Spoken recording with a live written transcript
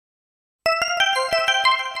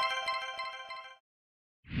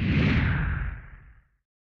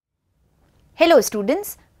Hello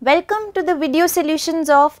students, welcome to the video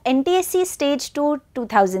solutions of NTSE Stage 2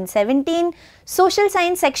 2017 Social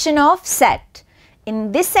Science section of SAT.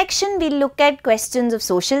 In this section, we will look at questions of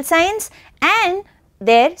social science and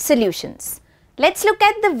their solutions. Let's look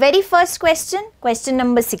at the very first question, question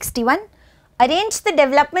number 61. Arrange the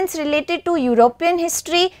developments related to European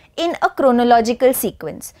history in a chronological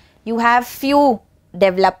sequence. You have few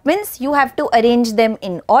developments, you have to arrange them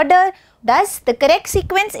in order. Thus, the correct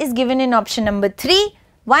sequence is given in option number 3,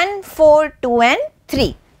 1, 4, 2 and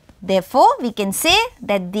 3. Therefore, we can say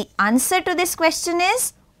that the answer to this question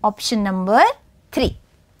is option number 3.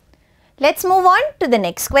 Let's move on to the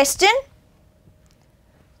next question.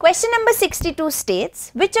 Question number 62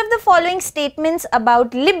 states, which of the following statements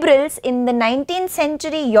about liberals in the 19th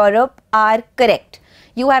century Europe are correct?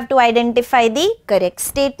 You have to identify the correct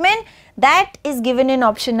statement. That is given in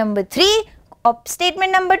option number 3.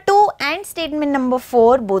 Statement number 2 and statement number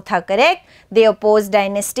 4 both are correct. They opposed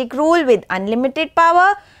dynastic rule with unlimited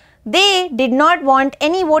power. They did not want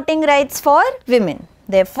any voting rights for women.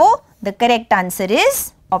 Therefore, the correct answer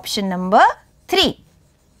is option number 3.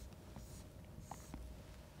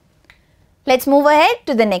 Let's move ahead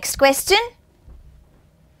to the next question.